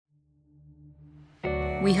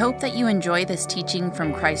We hope that you enjoy this teaching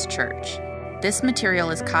from Christ Church. This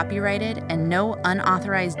material is copyrighted and no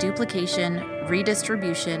unauthorized duplication,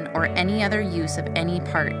 redistribution, or any other use of any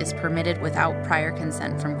part is permitted without prior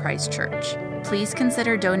consent from Christ Church. Please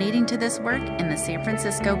consider donating to this work in the San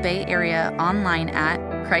Francisco Bay Area online at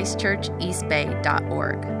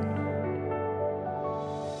christchurcheastbay.org.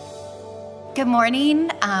 Good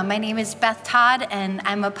morning. My name is Beth Todd, and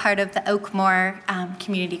I'm a part of the Oakmore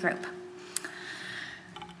community group.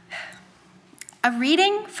 A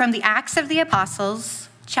reading from the Acts of the Apostles,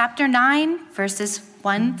 chapter 9, verses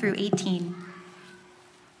 1 through 18.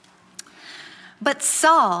 But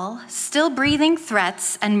Saul, still breathing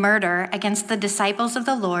threats and murder against the disciples of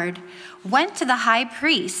the Lord, went to the high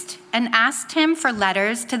priest and asked him for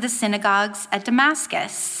letters to the synagogues at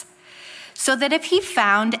Damascus, so that if he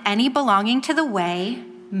found any belonging to the way,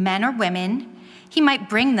 men or women, he might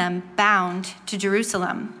bring them bound to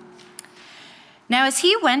Jerusalem. Now, as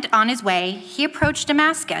he went on his way, he approached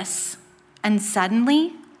Damascus, and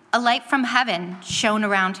suddenly a light from heaven shone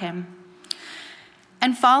around him.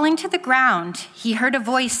 And falling to the ground, he heard a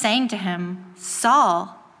voice saying to him,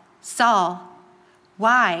 "Saul, Saul,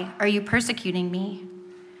 why are you persecuting me?"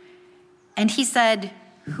 And he said,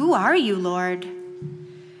 "Who are you, Lord?"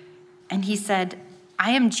 And he said, "I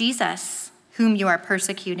am Jesus, whom you are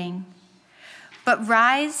persecuting. But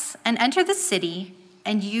rise and enter the city,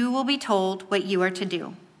 and you will be told what you are to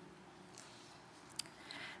do."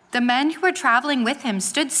 The men who were traveling with him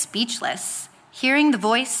stood speechless, hearing the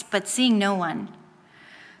voice but seeing no one.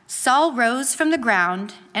 Saul rose from the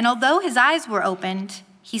ground, and although his eyes were opened,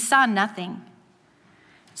 he saw nothing.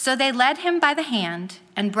 So they led him by the hand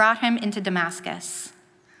and brought him into Damascus.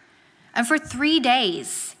 And for 3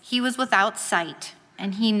 days he was without sight,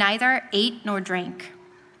 and he neither ate nor drank.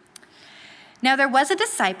 Now there was a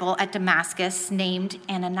disciple at Damascus named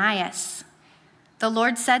Ananias. The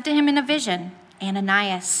Lord said to him in a vision,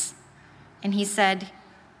 "Ananias." And he said,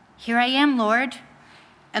 "Here I am, Lord."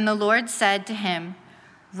 And the Lord said to him,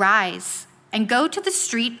 "Rise and go to the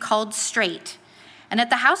street called Straight, and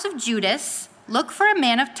at the house of Judas look for a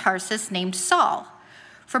man of Tarsus named Saul.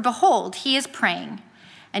 For behold, he is praying,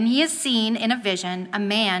 and he has seen in a vision a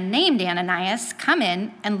man named Ananias come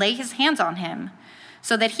in and lay his hands on him,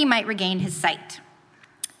 so that he might regain his sight."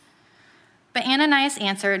 But Ananias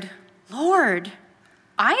answered, "Lord,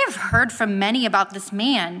 I have heard from many about this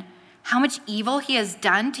man, how much evil he has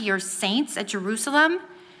done to your saints at Jerusalem.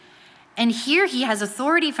 And here he has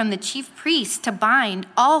authority from the chief priests to bind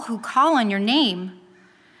all who call on your name."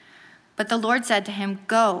 But the Lord said to him,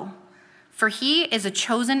 "Go, for he is a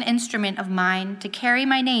chosen instrument of mine to carry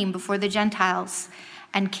my name before the Gentiles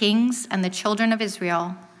and kings and the children of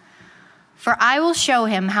Israel. For I will show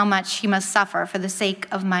him how much he must suffer for the sake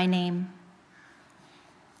of my name."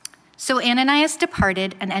 So Ananias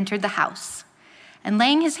departed and entered the house. And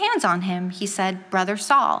laying his hands on him, he said, "Brother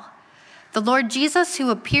Saul, the Lord Jesus, who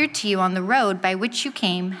appeared to you on the road by which you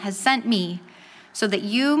came, has sent me, so that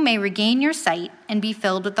you may regain your sight and be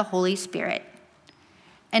filled with the Holy Spirit."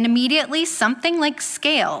 And immediately something like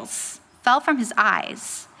scales fell from his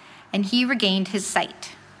eyes, and he regained his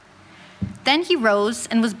sight. Then he rose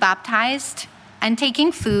and was baptized, and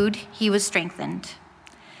taking food, he was strengthened.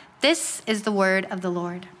 This is the word of the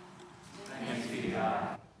Lord. Thanks be to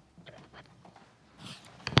God.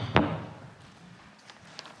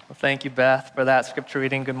 Well, thank you, Beth, for that scripture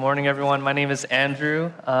reading. Good morning, everyone. My name is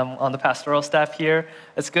Andrew. I'm on the pastoral staff here.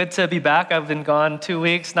 It's good to be back. I've been gone 2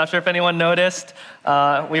 weeks. Not sure if anyone noticed.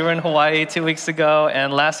 We were in Hawaii 2 weeks ago,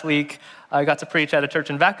 and last week I got to preach at a church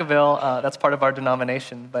in Vacaville. That's part of our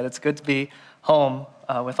denomination, but it's good to be home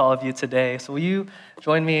with all of you today. So will you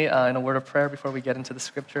join me in a word of prayer before we get into the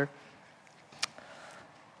scripture?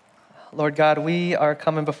 Lord God, we are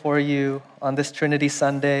coming before you on this Trinity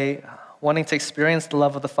Sunday, wanting to experience the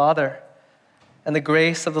love of the Father and the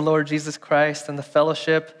grace of the Lord Jesus Christ and the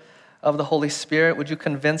fellowship of the Holy Spirit. Would you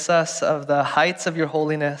convince us of the heights of your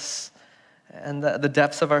holiness and the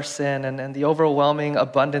depths of our sin and the overwhelming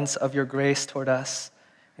abundance of your grace toward us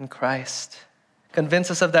in Christ.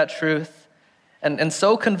 Convince us of that truth, and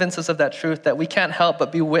so convince us of that truth that we can't help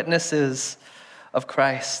but be witnesses of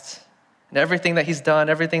Christ and everything that he's done,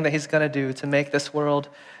 everything that he's going to do to make this world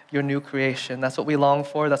your new creation. That's what we long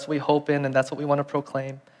for, that's what we hope in, and that's what we want to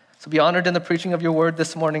proclaim. So be honored in the preaching of your word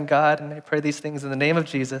this morning, God, and I pray these things in the name of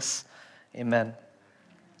Jesus. Amen.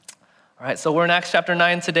 All right, so we're in Acts chapter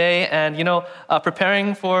 9 today, and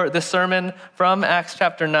preparing for this sermon from Acts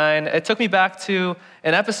chapter 9, it took me back to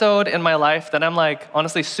an episode in my life that I'm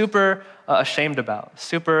honestly super ashamed about,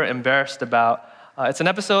 super embarrassed about. It's an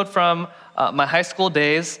episode from my high school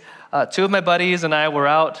days. two of my buddies and I were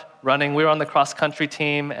out running. We were on the cross-country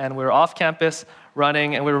team, and we were off campus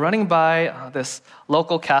running, and we were running by this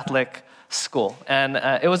local Catholic school. And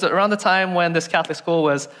it was around the time when this Catholic school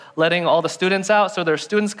was letting all the students out. So there are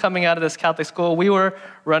students coming out of this Catholic school. We were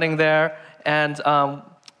running there, and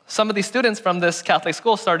some of these students from this Catholic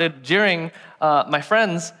school started jeering my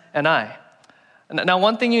friends and I. Now,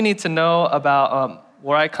 one thing you need to know about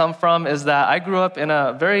where I come from is that I grew up in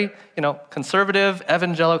a very, conservative,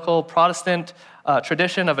 evangelical, Protestant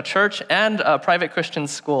tradition of a church and a private Christian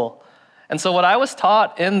school. And so what I was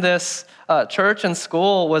taught in this church and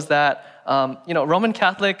school was that, Roman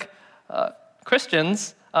Catholic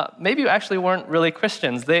Christians maybe actually weren't really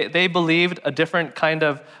Christians. They believed a different kind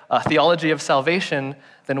of theology of salvation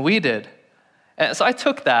than we did. And so I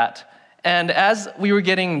took that. And as we were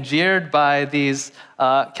getting jeered by these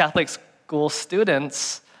Catholic school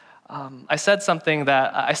students, I said something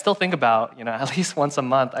that I still think about, at least once a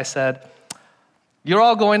month. I said, "You're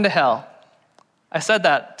all going to hell." I said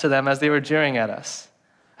that to them as they were jeering at us.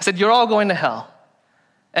 I said, "You're all going to hell."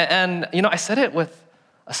 And I said it with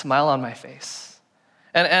a smile on my face.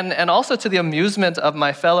 And also to the amusement of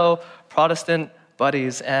my fellow Protestant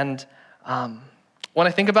buddies. And when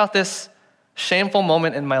I think about this shameful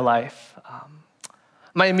moment in my life,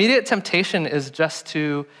 my immediate temptation is just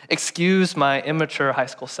to excuse my immature high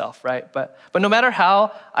school self, right? But no matter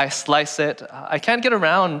how I slice it, I can't get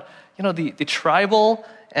around, the tribal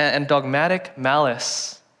and dogmatic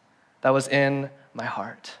malice that was in my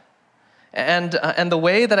heart. And the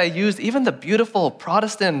way that I used even the beautiful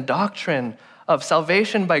Protestant doctrine of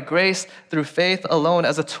salvation by grace through faith alone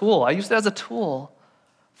as a tool. I used it as a tool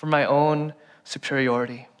for my own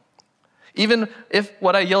superiority. Even if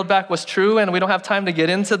what I yelled back was true, and we don't have time to get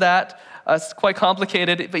into that, it's quite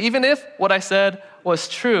complicated, but even if what I said was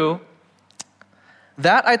true,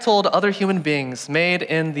 that I told other human beings made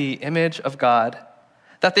in the image of God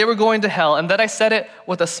that they were going to hell, and that I said it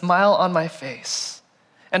with a smile on my face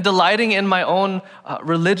and delighting in my own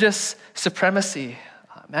religious supremacy.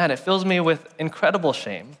 Man, it fills me with incredible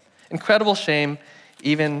shame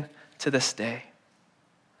even to this day,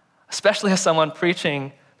 especially as someone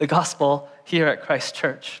preaching the gospel here at Christ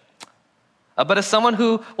Church. But as someone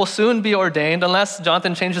who will soon be ordained, unless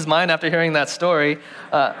Jonathan changed his mind after hearing that story,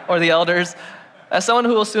 or the elders, as someone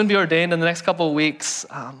who will soon be ordained in the next couple of weeks,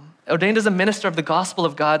 ordained as a minister of the gospel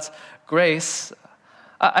of God's grace,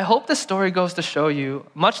 I hope this story goes to show you,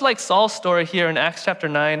 much like Saul's story here in Acts chapter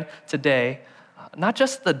 9 today, not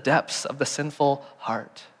just the depths of the sinful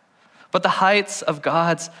heart, but the heights of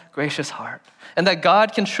God's gracious heart, and that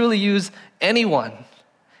God can truly use anyone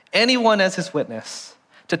as his witness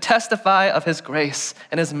to testify of his grace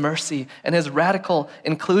and his mercy and his radical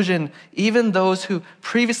inclusion, even those who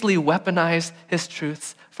previously weaponized his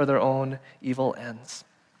truths for their own evil ends.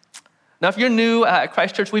 Now, if you're new at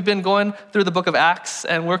Christ Church, we've been going through the book of Acts,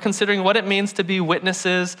 and we're considering what it means to be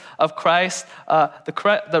witnesses of Christ,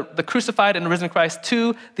 the crucified and risen Christ,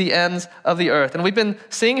 to the ends of the earth. And we've been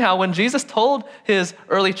seeing how when Jesus told his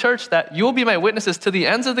early church that you will be my witnesses to the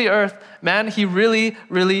ends of the earth, man, he really,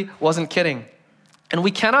 really wasn't kidding. And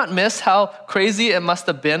we cannot miss how crazy it must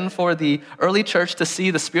have been for the early church to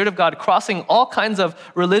see the Spirit of God crossing all kinds of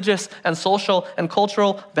religious and social and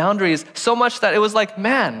cultural boundaries, so much that it was like,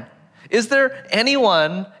 man, is there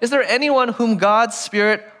anyone whom God's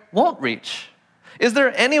Spirit won't reach? Is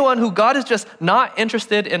there anyone who God is just not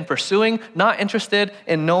interested in pursuing, not interested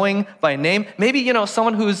in knowing by name? Maybe,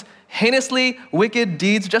 someone whose heinously wicked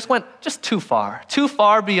deeds just went too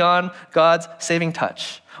far beyond God's saving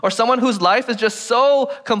touch. Or someone whose life is just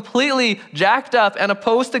so completely jacked up and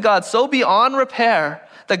opposed to God, so beyond repair,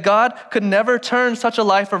 that God could never turn such a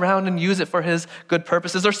life around and use it for his good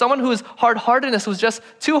purposes. Or someone whose hard-heartedness was just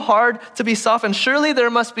too hard to be softened. Surely there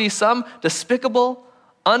must be some despicable,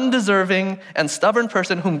 undeserving, and stubborn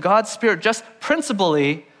person whom God's Spirit just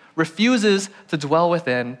principally refuses to dwell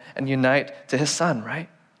within and unite to his Son, right?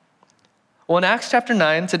 Well, in Acts chapter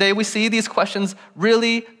 9, today we see these questions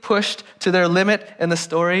really pushed to their limit in the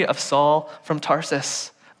story of Saul from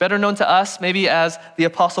Tarsus, better known to us maybe as the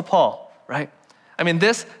Apostle Paul, right?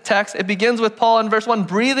 This text, it begins with Paul in verse 1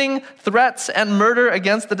 breathing threats and murder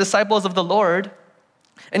against the disciples of the Lord.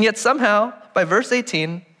 And yet somehow, by verse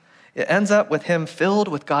 18, it ends up with him filled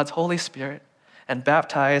with God's Holy Spirit and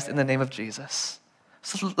baptized in the name of Jesus.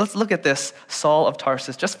 So let's look at this Saul of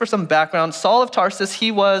Tarsus. Just for some background, Saul of Tarsus,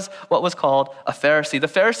 he was what was called a Pharisee. The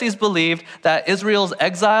Pharisees believed that Israel's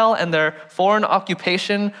exile and their foreign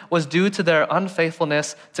occupation was due to their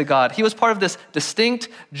unfaithfulness to God. He was part of this distinct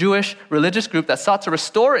Jewish religious group that sought to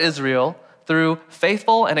restore Israel through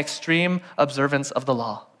faithful and extreme observance of the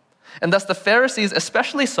law. And thus the Pharisees,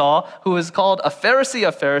 especially Saul, who is called a Pharisee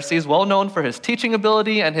of Pharisees, well known for his teaching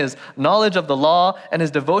ability and his knowledge of the law and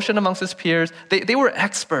his devotion amongst his peers, they were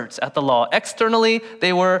experts at the law. Externally,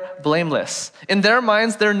 they were blameless. In their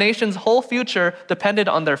minds, their nation's whole future depended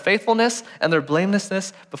on their faithfulness and their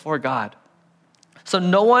blamelessness before God. So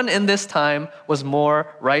no one in this time was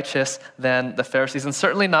more righteous than the Pharisees, and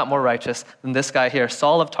certainly not more righteous than this guy here,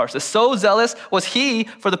 Saul of Tarsus. So zealous was he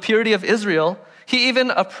for the purity of Israel, he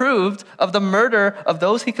even approved of the murder of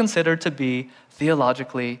those he considered to be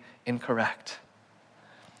theologically incorrect.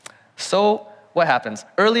 So what happens?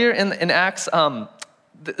 Earlier in Acts,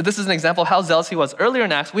 this is an example of how zealous he was. Earlier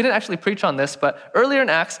in Acts, we didn't actually preach on this, but earlier in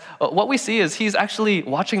Acts, what we see is he's actually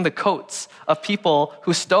watching the coats of people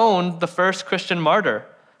who stoned the first Christian martyr,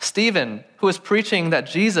 Stephen, who was preaching that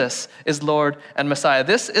Jesus is Lord and Messiah.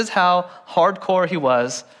 This is how hardcore he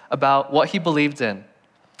was about what he believed in.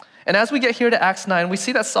 And as we get here to Acts 9, we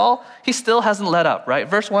see that Saul, he still hasn't let up, right?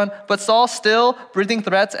 Verse 1, but Saul, still breathing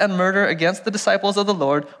threats and murder against the disciples of the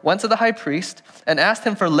Lord, went to the high priest and asked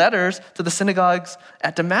him for letters to the synagogues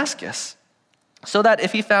at Damascus, so that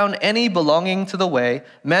if he found any belonging to the way,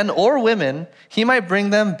 men or women, he might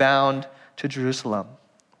bring them bound to Jerusalem.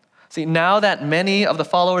 See, now that many of the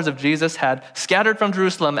followers of Jesus had scattered from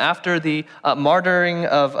Jerusalem after the martyrdom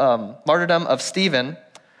of Stephen,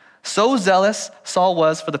 so zealous Saul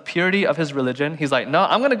was for the purity of his religion, he's like, no,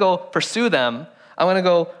 I'm going to go pursue them. I'm going to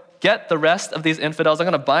go get the rest of these infidels. I'm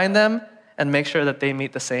going to bind them and make sure that they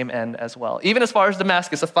meet the same end as well. Even as far as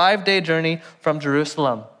Damascus, a 5-day journey from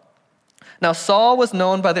Jerusalem. Now, Saul was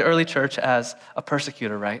known by the early church as a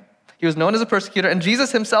persecutor, right? He was known as a persecutor, and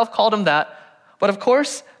Jesus himself called him that. But of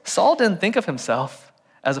course, Saul didn't think of himself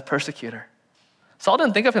as a persecutor. Saul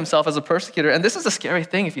didn't think of himself as a persecutor, and this is a scary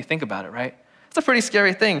thing if you think about it, right? It's a pretty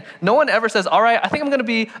scary thing. No one ever says, all right, I think I'm going to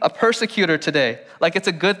be a persecutor today. Like it's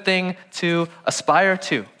a good thing to aspire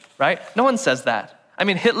to, right? No one says that. I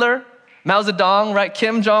mean, Hitler, Mao Zedong, right?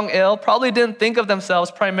 Kim Jong-il probably didn't think of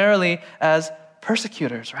themselves primarily as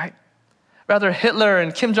persecutors, right? Rather, Hitler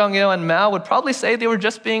and Kim Jong-il and Mao would probably say they were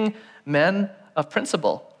just being men of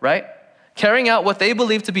principle, right? Carrying out what they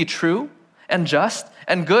believed to be true and just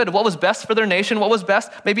and good, what was best for their nation, what was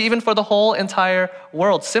best maybe even for the whole entire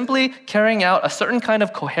world. Simply carrying out a certain kind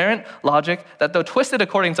of coherent logic that, though twisted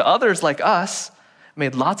according to others like us,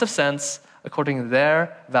 made lots of sense according to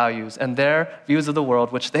their values and their views of the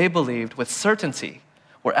world, which they believed with certainty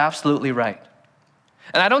were absolutely right.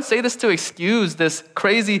 And I don't say this to excuse this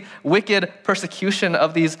crazy, wicked persecution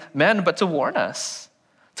of these men, but to warn us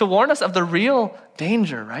of the real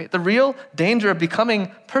danger, right? The real danger of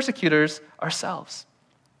becoming persecutors ourselves.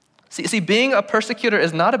 See, being a persecutor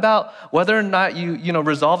is not about whether or not you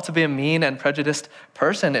resolve to be a mean and prejudiced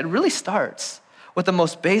person. It really starts with the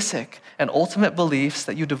most basic and ultimate beliefs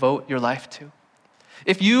that you devote your life to.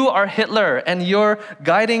 If you are Hitler and your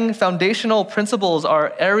guiding foundational principles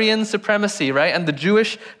are Aryan supremacy, right, and the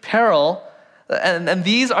Jewish peril, and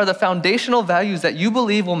these are the foundational values that you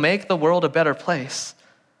believe will make the world a better place,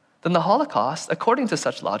 then the Holocaust, according to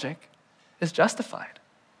such logic, is justified.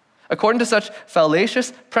 According to such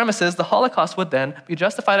fallacious premises, the Holocaust would then be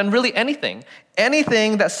justified. And really anything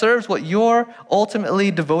that serves what you're ultimately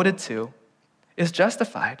devoted to is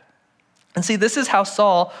justified. And see, this is how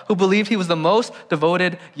Saul, who believed he was the most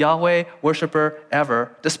devoted Yahweh worshiper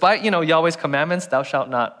ever, despite, Yahweh's commandments, thou shalt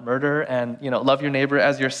not murder and, love your neighbor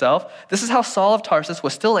as yourself, this is how Saul of Tarsus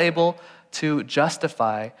was still able to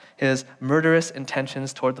justify his murderous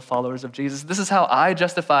intentions toward the followers of Jesus. This is how I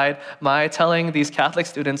justified my telling these Catholic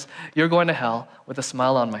students, you're going to hell, with a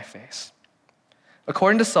smile on my face.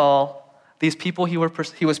 According to Saul, these people he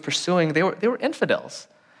was pursuing, they were infidels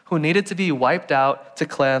who needed to be wiped out to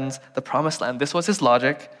cleanse the promised land. This was his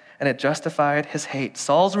logic, and it justified his hate.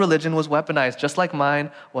 Saul's religion was weaponized, just like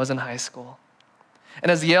mine was in high school. And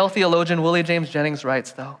as Yale theologian Willie James Jennings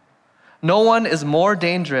writes, though, no one is more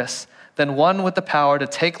dangerous than one with the power to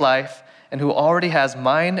take life and who already has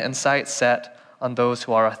mind and sight set on those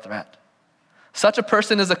who are a threat. Such a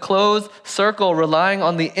person is a closed circle relying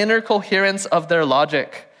on the inner coherence of their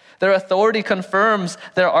logic. Their authority confirms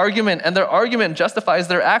their argument, and their argument justifies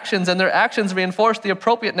their actions, and their actions reinforce the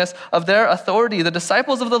appropriateness of their authority. The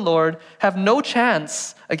disciples of the Lord have no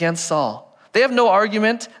chance against Saul. They have no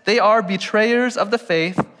argument. They are betrayers of the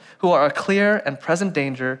faith who are a clear and present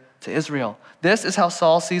danger to Israel. This is how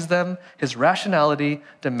Saul sees them. His rationality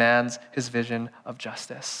demands his vision of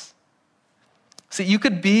justice. See, you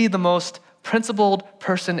could be the most principled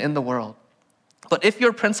person in the world, but if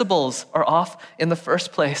your principles are off in the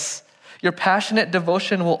first place, your passionate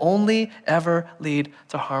devotion will only ever lead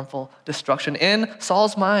to harmful destruction. In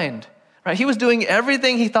Saul's mind, right? He was doing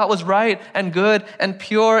everything he thought was right and good and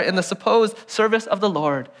pure in the supposed service of the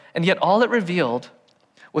Lord. And yet all it revealed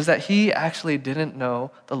was that he actually didn't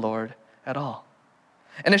know the Lord at all.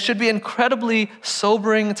 And it should be incredibly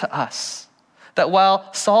sobering to us that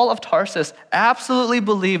while Saul of Tarsus absolutely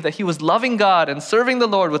believed that he was loving God and serving the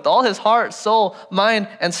Lord with all his heart, soul, mind,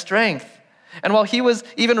 and strength, and while he was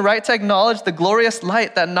even right to acknowledge the glorious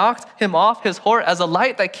light that knocked him off his horse as a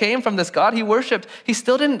light that came from this God he worshiped, he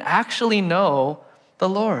still didn't actually know the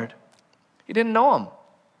Lord. He didn't know him.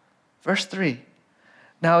 Verse 3,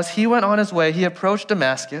 now as he went on his way, he approached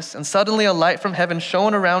Damascus, and suddenly a light from heaven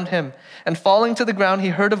shone around him. And falling to the ground, he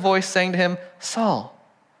heard a voice saying to him, Saul,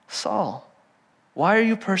 Saul, why are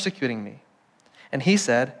you persecuting me? And he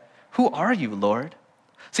said, who are you, Lord?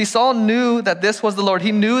 See, Saul knew that this was the Lord.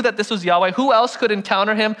 He knew that this was Yahweh. Who else could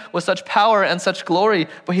encounter him with such power and such glory?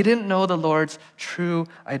 But he didn't know the Lord's true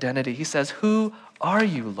identity. He says, who are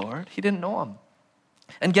you, Lord? He didn't know him.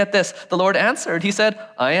 And get this, the Lord answered. He said,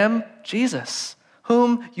 I am Jesus,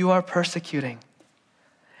 whom you are persecuting.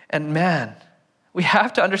 And man, we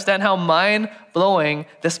have to understand how mind-blowing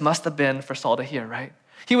this must have been for Saul to hear, right?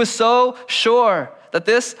 He was so sure that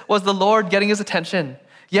this was the Lord getting his attention.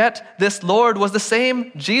 Yet this Lord was the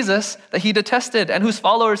same Jesus that he detested and whose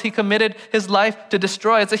followers he committed his life to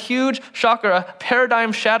destroy. It's a huge shocker, a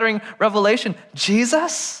paradigm-shattering revelation.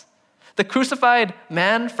 Jesus, the crucified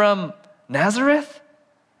man from Nazareth,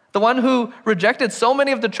 the one who rejected so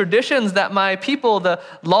many of the traditions that my people, the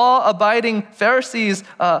law-abiding Pharisees,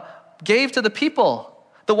 gave to the people.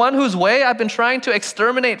 The one whose way I've been trying to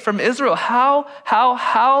exterminate from Israel.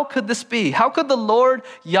 How could this be? How could the Lord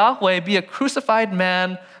Yahweh be a crucified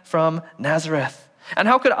man from Nazareth? And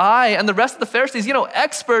how could I and the rest of the Pharisees,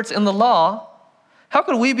 experts in the law, how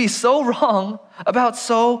could we be so wrong about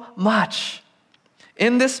so much?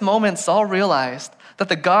 In this moment, Saul realized that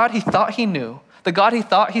the God he thought he knew, the God he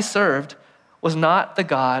thought he served, was not the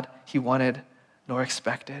God he wanted nor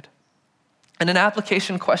expected. And an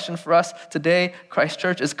application question for us today, Christ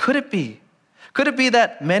Church, is could it be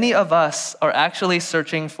that many of us are actually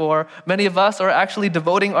searching for, many of us are actually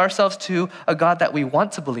devoting ourselves to a God that we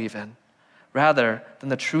want to believe in, rather than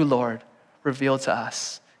the true Lord revealed to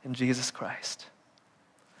us in Jesus Christ?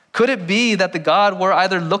 Could it be that the God we're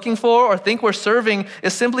either looking for or think we're serving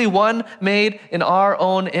is simply one made in our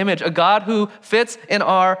own image, a God who fits in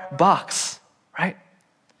our box, right?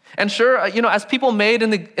 And sure, as people made in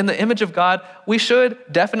the image of God, we should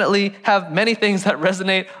definitely have many things that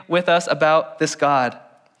resonate with us about this God.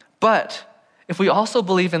 But if we also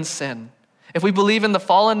believe in sin, if we believe in the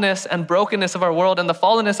fallenness and brokenness of our world and the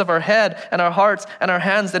fallenness of our head and our hearts and our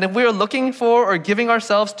hands, then if we are looking for or giving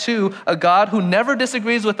ourselves to a God who never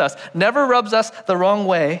disagrees with us, never rubs us the wrong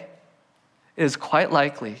way, it is quite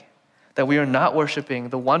likely that we are not worshiping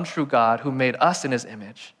the one true God who made us in his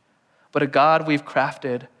image, but a God we've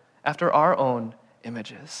crafted after our own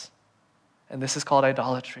images. And this is called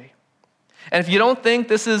idolatry. And if you don't think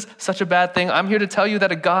this is such a bad thing, I'm here to tell you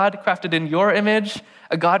that a God crafted in your image,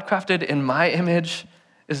 a God crafted in my image,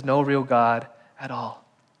 is no real God at all.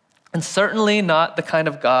 And certainly not the kind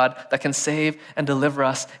of God that can save and deliver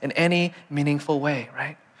us in any meaningful way,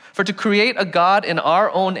 right? For to create a God in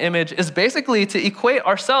our own image is basically to equate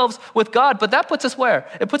ourselves with God, but that puts us where?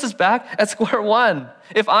 It puts us back at square one.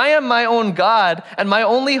 If I am my own God and my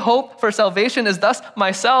only hope for salvation is thus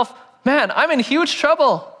myself, man, I'm in huge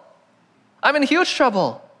trouble. I'm in huge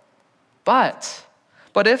trouble. But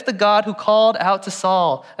if the God who called out to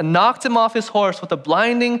Saul and knocked him off his horse with a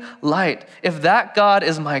blinding light, if that God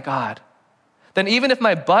is my God, then even if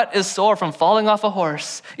my butt is sore from falling off a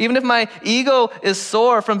horse, even if my ego is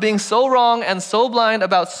sore from being so wrong and so blind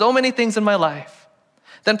about so many things in my life,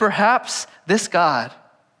 then perhaps this God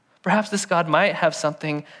might have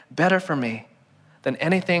something better for me than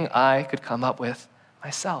anything I could come up with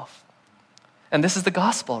myself. And this is the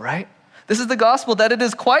gospel, right? This is the gospel that it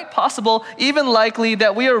is quite possible, even likely,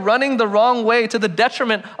 that we are running the wrong way to the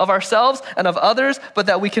detriment of ourselves and of others, but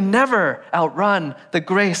that we can never outrun the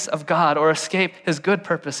grace of God or escape his good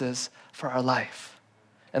purposes for our life.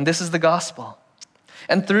 And this is the gospel.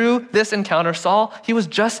 And through this encounter, Saul, he was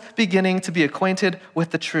just beginning to be acquainted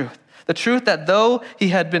with the truth that though he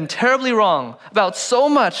had been terribly wrong about so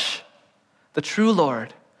much, the true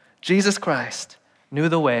Lord, Jesus Christ, knew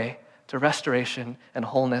the way to restoration and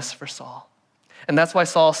wholeness for Saul. And that's why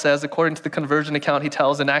Saul says, according to the conversion account he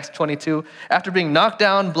tells in Acts 22, after being knocked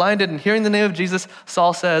down, blinded, and hearing the name of Jesus,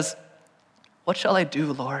 Saul says, "What shall I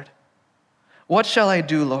do, Lord? What shall I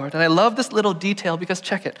do, Lord?" And I love this little detail because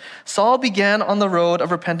check it. Saul began on the road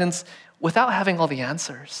of repentance without having all the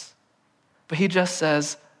answers. But he just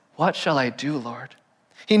says, "What shall I do, Lord?"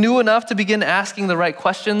 He knew enough to begin asking the right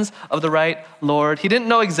questions of the right Lord. He didn't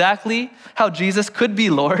know exactly how Jesus could be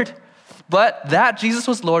Lord, but that Jesus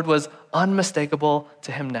was Lord was unmistakable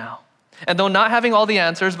to him now. And though not having all the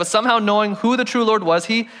answers, but somehow knowing who the true Lord was,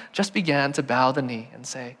 he just began to bow the knee and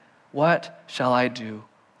say, "What shall I do,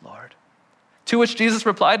 Lord?" To which Jesus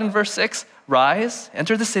replied in verse 6, "Rise,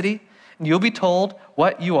 enter the city, and you'll be told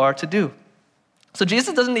what you are to do." So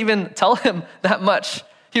Jesus doesn't even tell him that much.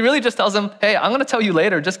 He really just tells him, "Hey, I'm going to tell you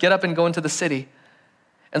later. Just get up and go into the city."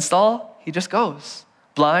 And Saul, he just goes.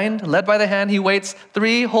 Blind, led by the hand, he waits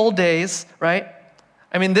 3 whole days, right?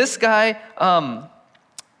 I mean, this guy,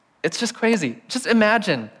 it's just crazy. Just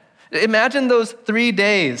imagine those 3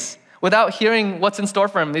 days without hearing what's in store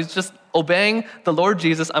for him. He's just obeying the Lord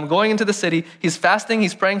Jesus. I'm going into the city. He's fasting.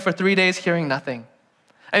 He's praying for 3 days, hearing nothing.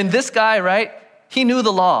 And this guy, right, he knew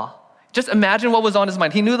the law. Just imagine what was on his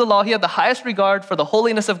mind. He knew the law. He had the highest regard for the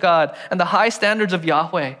holiness of God and the high standards of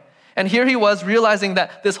Yahweh. And here he was realizing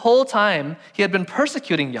that this whole time he had been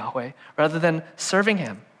persecuting Yahweh rather than serving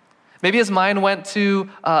him. Maybe his mind went to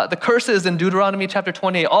the curses in Deuteronomy chapter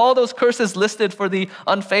 28, all those curses listed for the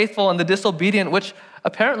unfaithful and the disobedient, which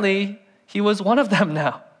apparently he was one of them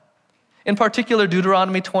now. In particular,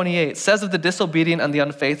 Deuteronomy 28 says of the disobedient and the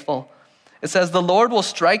unfaithful, it says, "The Lord will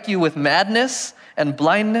strike you with madness and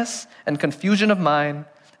blindness and confusion of mind,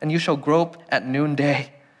 and you shall grope at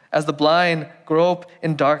noonday, as the blind grope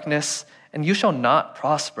in darkness, and you shall not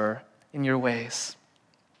prosper in your ways."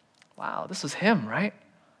 Wow, this was him, right?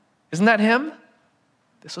 Isn't that him?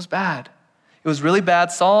 This was bad. It was really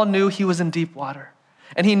bad. Saul knew he was in deep water.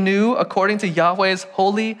 And he knew, according to Yahweh's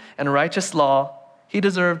holy and righteous law, he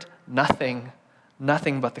deserved nothing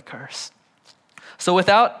but the curse. So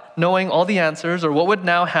without knowing all the answers or what would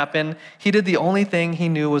now happen, he did the only thing he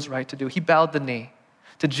knew was right to do. He bowed the knee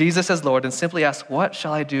to Jesus as Lord and simply asked, "What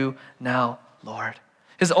shall I do now, Lord?"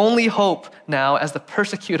 His only hope now as the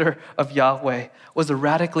persecutor of Yahweh was the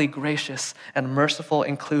radically gracious and merciful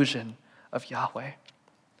inclusion of Yahweh.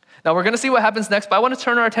 Now we're going to see what happens next, but I want to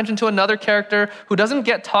turn our attention to another character who doesn't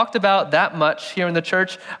get talked about that much here in the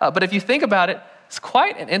church, but if you think about it, it's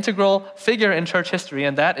quite an integral figure in church history,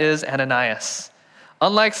 and that is Ananias.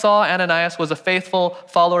 Unlike Saul, Ananias was a faithful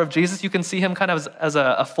follower of Jesus. You can see him kind of as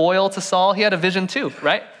a foil to Saul. He had a vision too,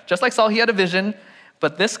 right? Just like Saul, he had a vision,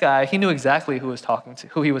 but this guy, he knew exactly who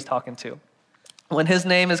he was talking to. When his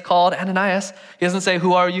name is called Ananias, he doesn't say,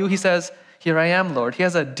 "Who are you?" He says, "Here I am, Lord." He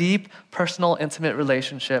has a deep, personal, intimate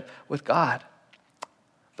relationship with God.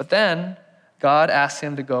 But then God asks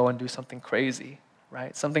him to go and do something crazy,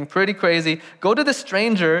 right? Something pretty crazy. Go to this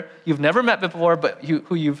stranger you've never met before, but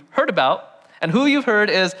who you've heard about, and who you've heard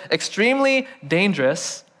is extremely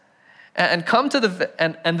dangerous, and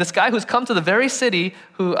this guy who's come to the very city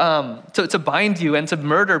who to bind you and to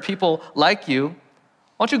murder people like you.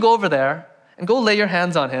 Why don't you go over there and go lay your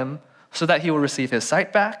hands on him so that he will receive his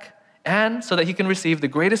sight back, and so that he can receive the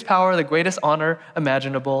greatest power, the greatest honor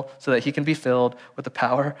imaginable, so that he can be filled with the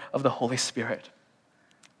power of the Holy Spirit.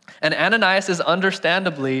 And Ananias is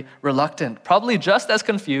understandably reluctant, probably just as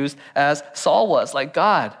confused as Saul was. Like,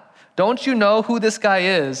 "God, don't you know who this guy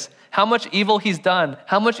is? How much evil he's done?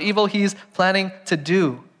 How much evil he's planning to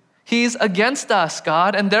do? He's against us,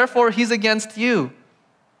 God, and therefore he's against you."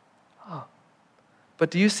 Oh. But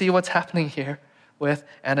do you see what's happening here with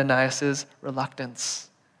Ananias' reluctance?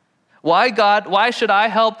 Why, God, why should I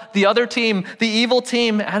help the other team, the evil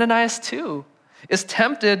team? Ananias too is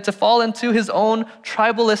tempted to fall into his own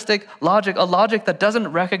tribalistic logic, a logic that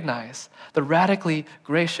doesn't recognize the radically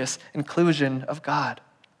gracious inclusion of God.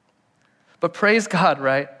 But praise God,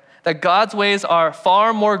 right? That God's ways are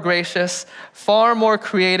far more gracious, far more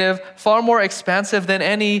creative, far more expansive than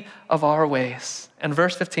any of our ways. And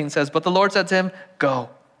verse 15 says, "But the Lord said to him, 'Go,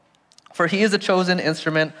 for he is a chosen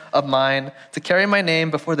instrument of mine to carry my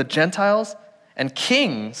name before the Gentiles and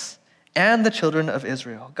kings and the children of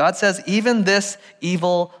Israel.'" God says, even this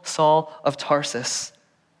evil Saul of Tarsus,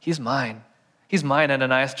 he's mine. He's mine,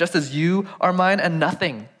 Ananias, just as you are mine, and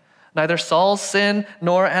nothing, neither Saul's sin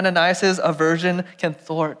nor Ananias' aversion, can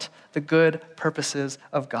thwart the good purposes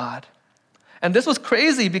of God. And this was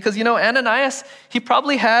crazy because, Ananias, he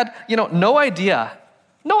probably had, no idea.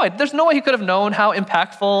 There's no way he could have known how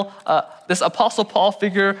impactful this Apostle Paul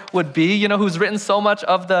figure would be, who's written so much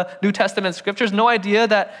of the New Testament scriptures. No idea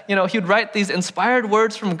that, he'd write these inspired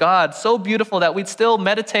words from God, so beautiful that we'd still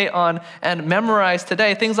meditate on and memorize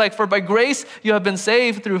today. Things like, "For by grace you have been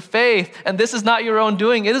saved through faith, and this is not your own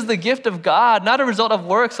doing. It is the gift of God, not a result of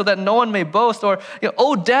works, so that no one may boast." Or,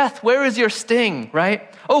 "Oh death, where is your sting?" Right?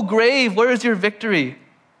 "Oh grave, where is your victory?"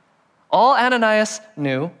 All Ananias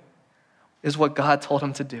knew is what God told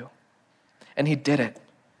him to do. And he did it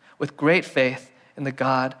with great faith in the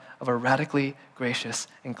God of a radically gracious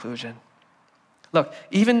inclusion. Look,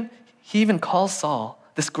 he even calls Saul,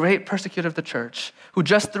 this great persecutor of the church, who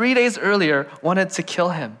just 3 days earlier wanted to kill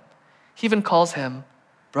him. He even calls him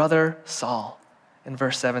Brother Saul in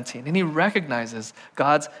verse 17. And he recognizes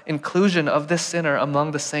God's inclusion of this sinner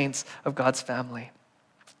among the saints of God's family.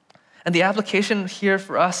 And the application here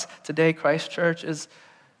for us today, Christ Church, is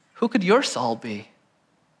who could your Saul be?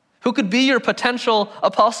 Who could be your potential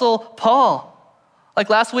apostle Paul? Like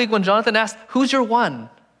last week when Jonathan asked, who's your one?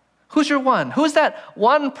 Who's your one? Who's that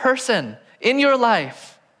one person in your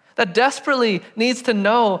life that desperately needs to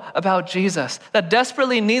know about Jesus, that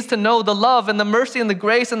desperately needs to know the love and the mercy and the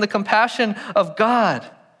grace and the compassion of God?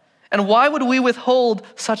 And why would we withhold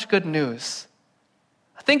such good news?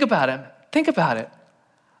 Think about it. Think about it.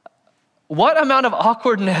 What amount of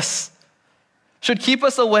awkwardness should keep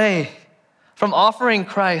us away from offering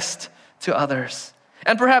Christ to others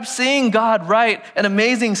and perhaps seeing God write an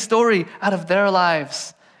amazing story out of their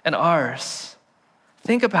lives and ours?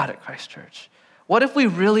 Think about it, Christ Church. What if we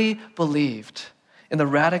really believed in the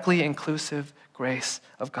radically inclusive grace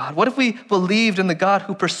of God? What if we believed in the God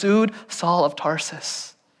who pursued Saul of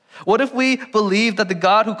Tarsus? What if we believed that the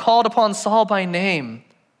God who called upon Saul by name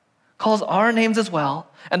calls our names as well,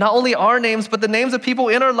 and not only our names, but the names of people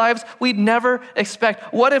in our lives we'd never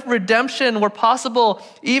expect? What if redemption were possible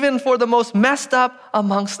even for the most messed up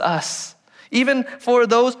amongst us, even for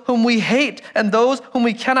those whom we hate and those whom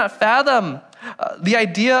we cannot fathom the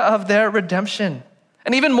idea of their redemption?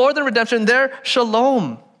 And even more than redemption, their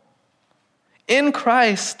shalom. In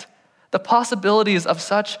Christ, the possibilities of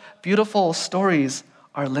such beautiful stories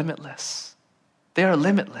are limitless. They are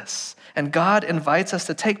limitless. And God invites us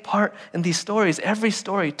to take part in these stories, every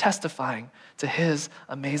story testifying to his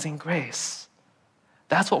amazing grace.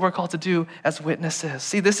 That's what we're called to do as witnesses.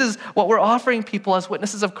 See, this is what we're offering people as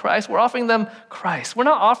witnesses of Christ. We're offering them Christ. We're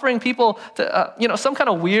not offering people to, some kind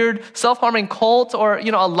of weird self-harming cult or,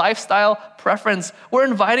 a lifestyle preference. We're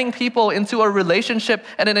inviting people into a relationship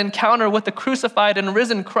and an encounter with the crucified and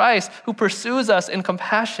risen Christ who pursues us in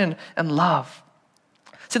compassion and love.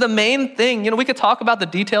 See, the main thing, we could talk about the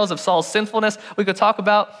details of Saul's sinfulness. We could talk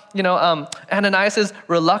about, Ananias'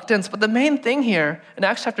 reluctance. But the main thing here in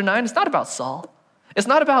Acts chapter 9 is not about Saul. It's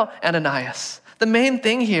not about Ananias. The main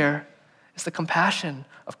thing here is the compassion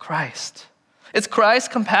of Christ. It's Christ's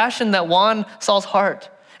compassion that won Saul's heart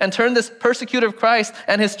and turned this persecutor of Christ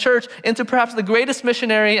and his church into perhaps the greatest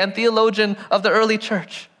missionary and theologian of the early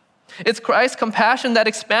church. It's Christ's compassion that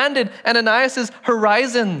expanded Ananias'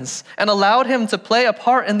 horizons and allowed him to play a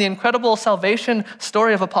part in the incredible salvation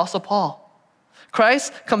story of Apostle Paul.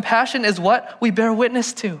 Christ's compassion is what we bear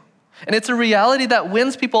witness to. And it's a reality that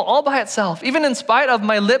wins people all by itself. Even in spite of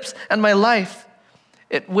my lips and my life,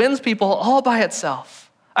 it wins people all by itself.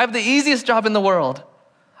 I have the easiest job in the world.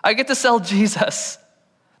 I get to sell Jesus,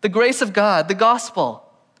 the grace of God, the gospel.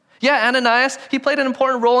 Yeah, Ananias, he played an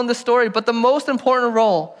important role in this story, but the most important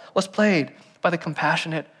role was played by the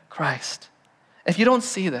compassionate Christ. If you don't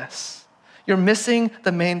see this, you're missing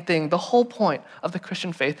the main thing, the whole point of the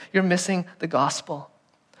Christian faith. You're missing the gospel.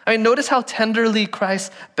 Notice how tenderly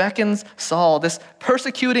Christ beckons Saul, this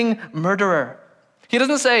persecuting murderer. He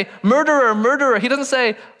doesn't say, murderer, murderer. He doesn't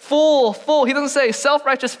say, fool, fool. He doesn't say,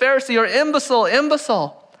 self-righteous Pharisee or imbecile,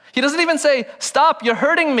 imbecile. He doesn't even say, stop, you're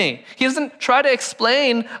hurting me. He doesn't try to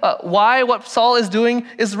explain why what Saul is doing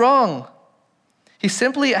is wrong. He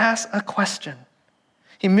simply asks a question.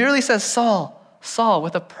 He merely says, Saul, Saul,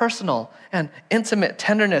 with a personal and intimate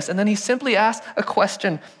tenderness. And then he simply asks a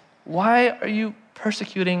question, why are you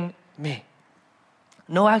persecuting me?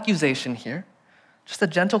 No accusation here, just a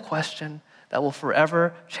gentle question that will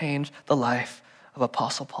forever change the life of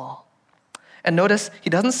Apostle Paul. And notice,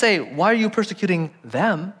 he doesn't say, why are you persecuting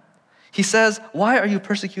them? He says, why are you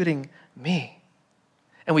persecuting me?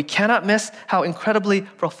 And we cannot miss how incredibly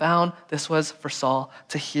profound this was for Saul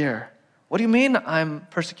to hear. What do you mean I'm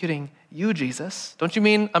persecuting you, Jesus? Don't you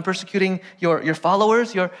mean I'm persecuting your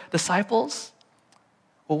followers, your disciples?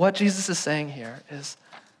 Well, what Jesus is saying here is,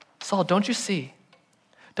 Saul, don't you see?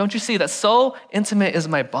 Don't you see that so intimate is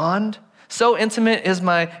my bond? So intimate is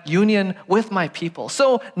my union with my people.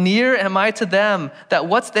 So near am I to them that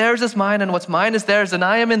what's theirs is mine and what's mine is theirs, and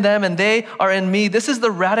I am in them and they are in me. This is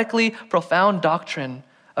the radically profound doctrine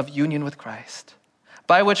of union with Christ,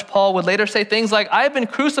 by which Paul would later say things like, I have been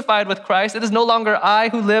crucified with Christ. It is no longer I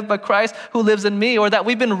who live, but Christ who lives in me. Or that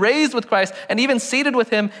we've been raised with Christ and even seated with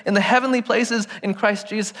him in the heavenly places in Christ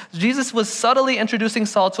Jesus. Jesus was subtly introducing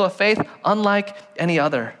Saul to a faith unlike any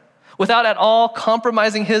other. Without at all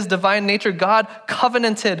compromising his divine nature, God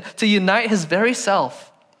covenanted to unite his very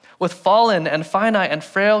self with fallen and finite and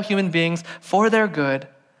frail human beings for their good,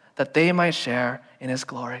 that they might share in his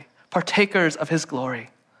glory, partakers of his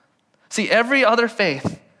glory. See, every other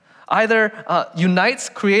faith either unites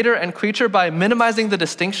creator and creature by minimizing the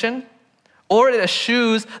distinction, or it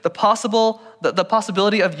eschews the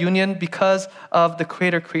possibility of union because of the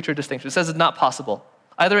creator-creature distinction. It says it's not possible.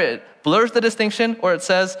 Either it blurs the distinction, or it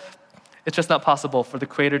says it's just not possible for the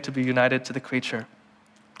creator to be united to the creature.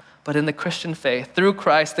 But in the Christian faith, through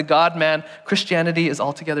Christ, the God-man, Christianity is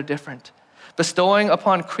altogether different, bestowing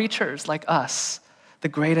upon creatures like us the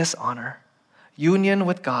greatest honor, union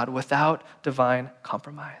with God without divine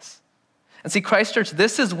compromise. And see, Christ Church,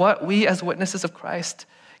 this is what we as witnesses of Christ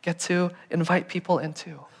get to invite people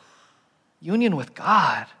into. Union with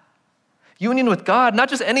God. Union with God, not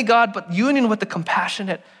just any God, but union with the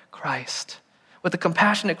compassionate Christ. With the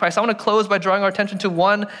compassionate Christ. I want to close by drawing our attention to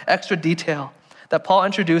one extra detail that Paul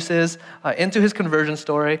introduces into his conversion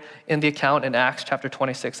story in the account in Acts chapter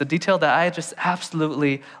 26, a detail that I just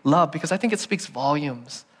absolutely love because I think it speaks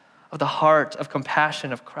volumes of the heart of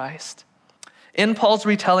compassion of Christ. In Paul's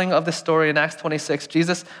retelling of this story in Acts 26,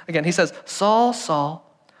 Jesus, again, he says, "Saul, Saul,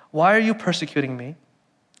 why are you persecuting me?"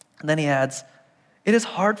 And then he adds, "It is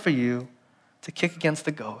hard for you to kick against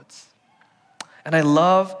the goads." And I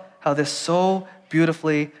love how this so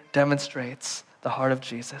beautifully demonstrates the heart of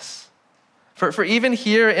Jesus. For even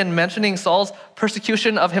here in mentioning Saul's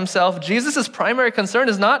persecution of himself, Jesus' primary concern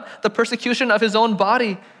is not the persecution of his own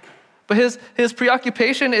body, but his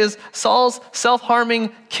preoccupation is Saul's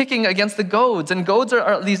self-harming kicking against the goads. And goads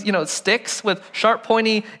are these sticks with sharp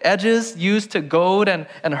pointy edges used to goad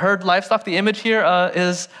and herd livestock. The image here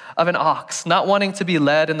is of an ox, not wanting to be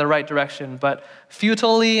led in the right direction, but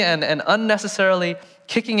futilely and unnecessarily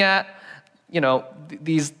kicking at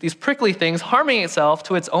these prickly things, harming itself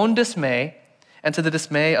to its own dismay and to the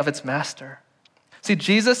dismay of its master. See,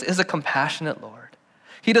 Jesus is a compassionate Lord.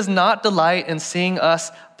 He does not delight in seeing us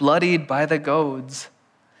bloodied by the goads.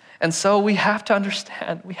 And so we have to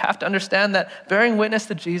understand that bearing witness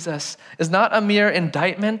to Jesus is not a mere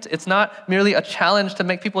indictment. It's not merely a challenge to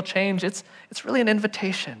make people change. It's really an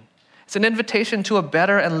invitation. It's an invitation to a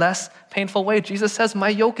better and less painful way. Jesus says, "My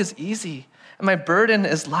yoke is easy and my burden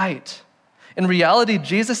is light." In reality,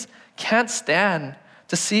 Jesus can't stand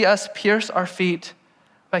to see us pierce our feet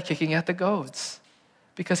by kicking at the goads,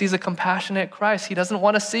 because he's a compassionate Christ. He doesn't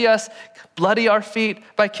want to see us bloody our feet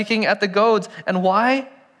by kicking at the goads. And why?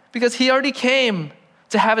 Because he already came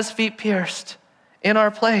to have his feet pierced in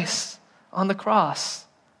our place on the cross.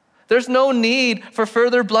 There's no need for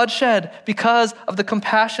further bloodshed because of the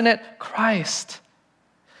compassionate Christ.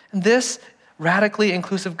 And this radically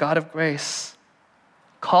inclusive God of grace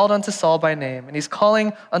called unto Saul by name, and he's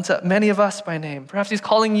calling unto many of us by name. Perhaps he's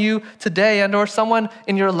calling you today and or someone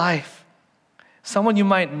in your life, someone you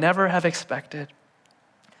might never have expected.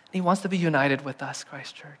 He wants to be united with us,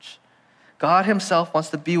 Christ Church. God himself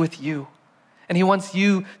wants to be with you, and he wants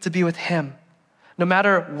you to be with him. No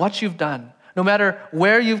matter what you've done, no matter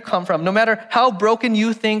where you've come from, no matter how broken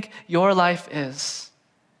you think your life is,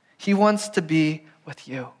 he wants to be with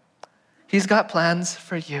you. He's got plans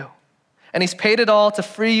for you. And he's paid it all to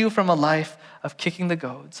free you from a life of kicking the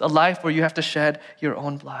goads, a life where you have to shed your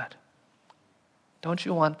own blood. Don't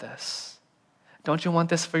you want this? Don't you want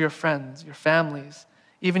this for your friends, your families,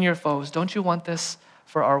 even your foes? Don't you want this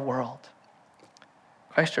for our world?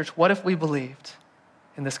 Christ Church, what if we believed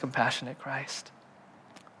in this compassionate Christ?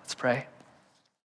 Let's pray.